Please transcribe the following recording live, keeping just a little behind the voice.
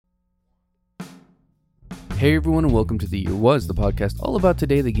Hey everyone, and welcome to The Year Was, the podcast all about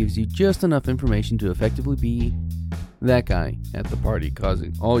today that gives you just enough information to effectively be that guy at the party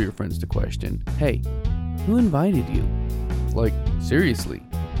causing all your friends to question, hey, who invited you? Like, seriously,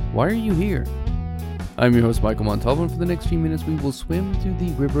 why are you here? I'm your host, Michael Montalvo, and for the next few minutes we will swim through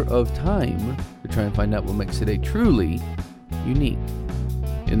the river of time to try and find out what makes today truly unique.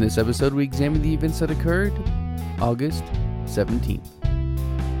 In this episode, we examine the events that occurred August 17th.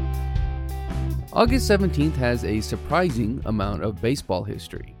 August 17th has a surprising amount of baseball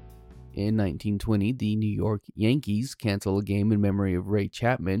history. In 1920, the New York Yankees cancel a game in memory of Ray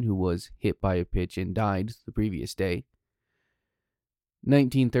Chapman, who was hit by a pitch and died the previous day.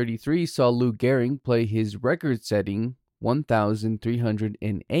 1933 saw Lou Gehrig play his record-setting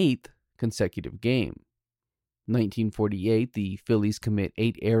 1,308th consecutive game. 1948, the Phillies commit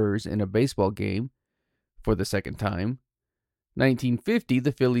 8 errors in a baseball game for the second time. 1950,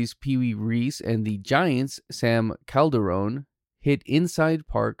 the Phillies' Pee Wee Reese and the Giants' Sam Calderon hit inside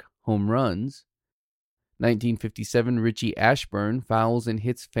park home runs. 1957, Richie Ashburn fouls and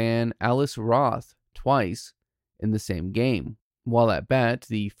hits fan Alice Roth twice in the same game. While at bat,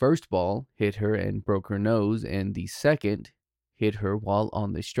 the first ball hit her and broke her nose, and the second hit her while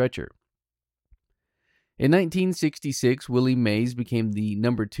on the stretcher. In 1966, Willie Mays became the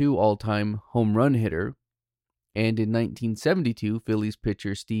number 2 all-time home run hitter. And in 1972, Phillies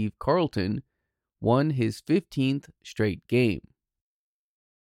pitcher Steve Carlton won his 15th straight game.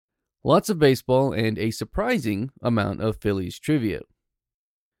 Lots of baseball and a surprising amount of Phillies trivia.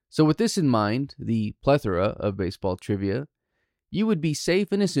 So with this in mind, the plethora of baseball trivia, you would be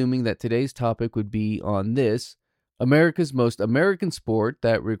safe in assuming that today's topic would be on this, America's most American sport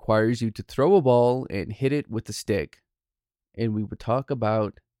that requires you to throw a ball and hit it with a stick. And we would talk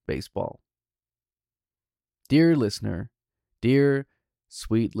about baseball. Dear listener, dear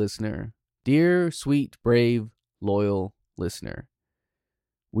sweet listener, dear sweet, brave, loyal listener,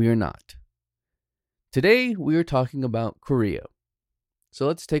 we are not. Today we are talking about Korea. So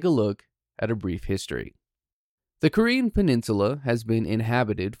let's take a look at a brief history. The Korean peninsula has been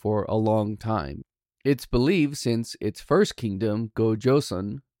inhabited for a long time. It's believed since its first kingdom,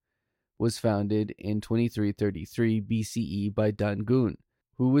 Go-Joseon, was founded in 2333 BCE by Dangun,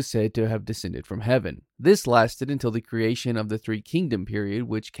 who was said to have descended from heaven. This lasted until the creation of the Three Kingdom period,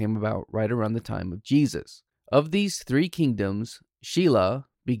 which came about right around the time of Jesus. Of these 3 kingdoms, Shilla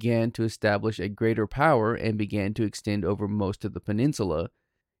began to establish a greater power and began to extend over most of the peninsula,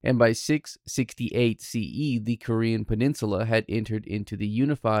 and by 668 CE, the Korean peninsula had entered into the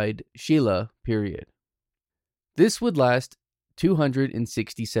unified Shilla period. This would last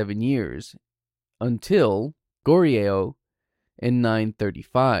 267 years, until Goryeo in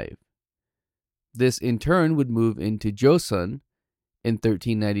 935. This in turn would move into Joseon in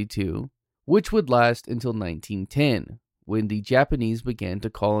 1392, which would last until 1910, when the Japanese began to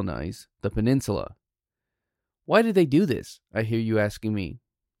colonize the peninsula. Why did they do this? I hear you asking me.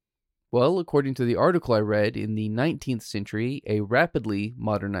 Well, according to the article I read, in the 19th century, a rapidly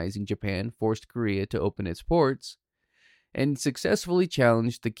modernizing Japan forced Korea to open its ports and successfully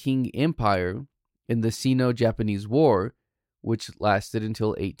challenged the Qing Empire in the Sino-Japanese War, which lasted until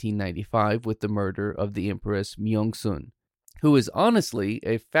 1895 with the murder of the Empress Myeongsun, who is honestly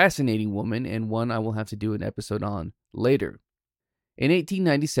a fascinating woman and one I will have to do an episode on later. In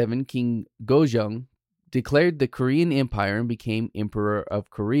 1897, King Gojong declared the Korean Empire and became Emperor of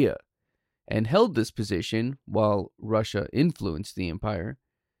Korea, and held this position while Russia influenced the empire,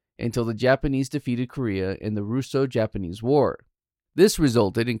 until the Japanese defeated Korea in the Russo-Japanese War. This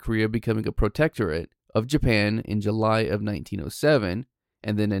resulted in Korea becoming a protectorate of Japan in July of 1907,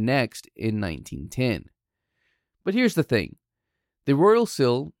 and then annexed in 1910. But here's the thing. The royal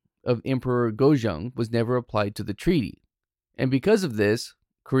seal of Emperor Gojong was never applied to the treaty, and because of this,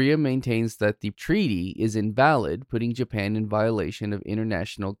 Korea maintains that the treaty is invalid, putting Japan in violation of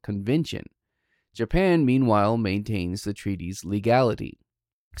international convention. Japan, meanwhile, maintains the treaty's legality.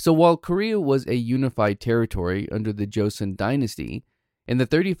 So while Korea was a unified territory under the Joseon dynasty, in the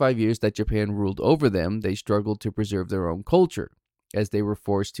 35 years that Japan ruled over them, they struggled to preserve their own culture, as they were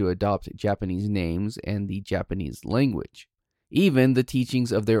forced to adopt Japanese names and the Japanese language. Even the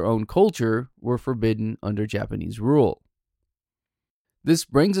teachings of their own culture were forbidden under Japanese rule. This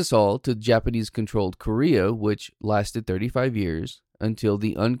brings us all to Japanese-controlled Korea, which lasted 35 years, until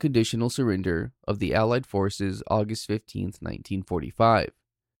the unconditional surrender of the Allied forces August 15, 1945.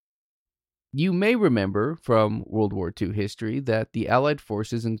 You may remember from World War II history that the Allied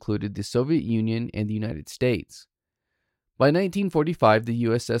forces included the Soviet Union and the United States. By 1945, the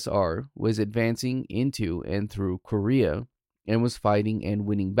USSR was advancing into and through Korea and was fighting and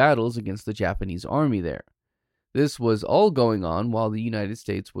winning battles against the Japanese army there. This was all going on while the United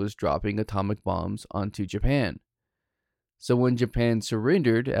States was dropping atomic bombs onto Japan. So when Japan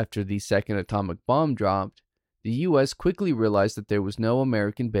surrendered after the second atomic bomb dropped, the U.S. quickly realized that there was no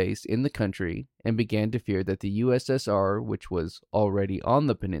American base in the country and began to fear that the USSR, which was already on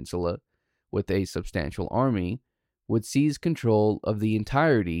the peninsula with a substantial army, would seize control of the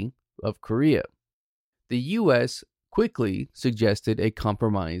entirety of Korea. The U.S. quickly suggested a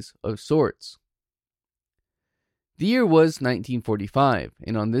compromise of sorts. The year was 1945,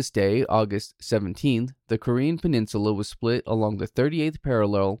 and on this day, August 17th, the Korean peninsula was split along the 38th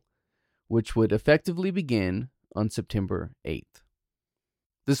parallel, which would effectively begin on September 8th.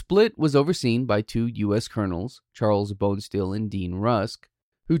 The split was overseen by two U.S. colonels, Charles Bonesteel and Dean Rusk,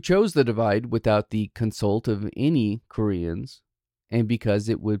 who chose the divide without the consult of any Koreans, and because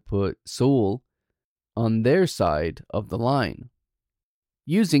it would put Seoul on their side of the line.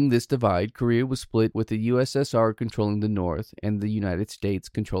 Using this divide, Korea was split with the USSR controlling the north and the United States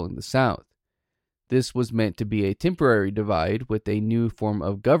controlling the south. This was meant to be a temporary divide with a new form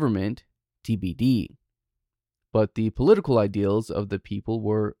of government, TBD. But the political ideals of the people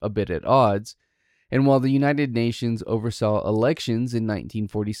were a bit at odds, and while the United Nations oversaw elections in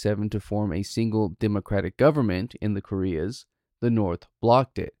 1947 to form a single democratic government in the Koreas, the North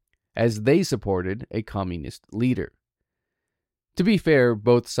blocked it, as they supported a communist leader. To be fair,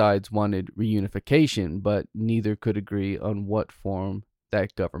 both sides wanted reunification, but neither could agree on what form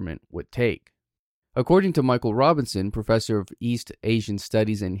that government would take. According to Michael Robinson, professor of East Asian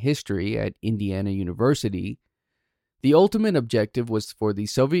Studies and History at Indiana University, the ultimate objective was for the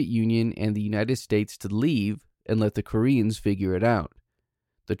Soviet Union and the United States to leave and let the Koreans figure it out.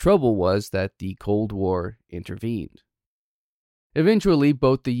 The trouble was that the Cold War intervened. Eventually,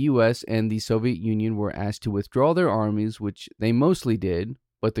 both the U.S. and the Soviet Union were asked to withdraw their armies, which they mostly did,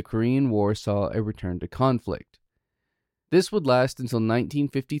 but the Korean War saw a return to conflict. This would last until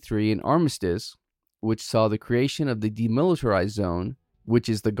 1953, an armistice, which saw the creation of the demilitarized zone, which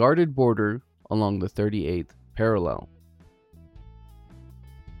is the guarded border along the 38th parallel.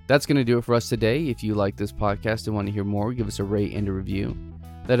 That's going to do it for us today. If you like this podcast and want to hear more, give us a rate and a review.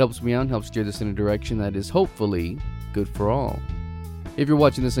 That helps me out and helps steer this in a direction that is hopefully good for all. If you're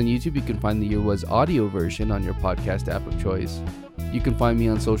watching this on YouTube, you can find the Year Was audio version on your podcast app of choice. You can find me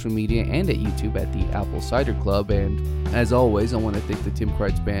on social media and at YouTube at the Apple Cider Club. And as always, I want to thank the Tim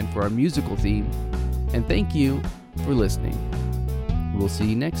Kreitz Band for our musical theme. And thank you for listening. We'll see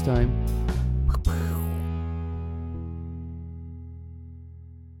you next time.